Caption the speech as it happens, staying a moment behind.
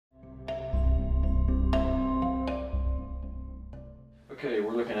Okay,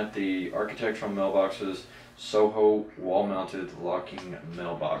 we're looking at the architectural Mailboxes Soho wall-mounted locking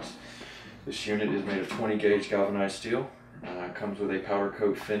mailbox. This unit is made of 20 gauge galvanized steel. Comes with a powder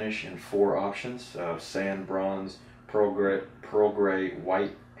coat finish in 4 options: sand, bronze, pearl gray,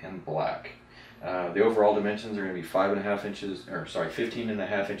 white, and black. The overall dimensions are going to be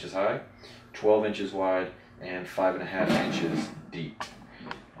 15.5 inches high, 12 inches wide, and 5.5 inches deep.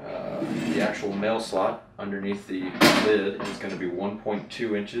 The actual mail slot underneath the lid is going to be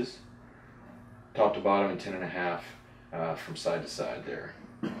 1.2 inches top to bottom and 10.5 from side to side there.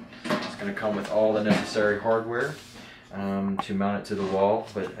 It's going to come with all the necessary hardware to mount it to the wall,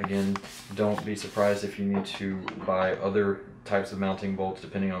 but again, don't be surprised if you need to buy other types of mounting bolts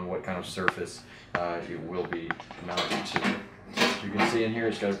depending on what kind of surface it will be mounted to. You can see in here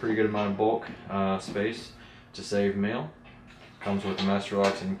it's got a pretty good amount of bulk space to save mail. Comes with the master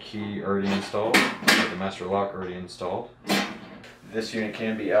locks and key already installed, the master lock already installed. This unit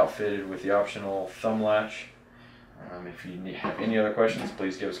can be outfitted with the optional thumb latch. If you have any other questions,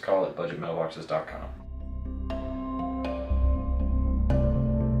 please give us a call at budgetmailboxes.com.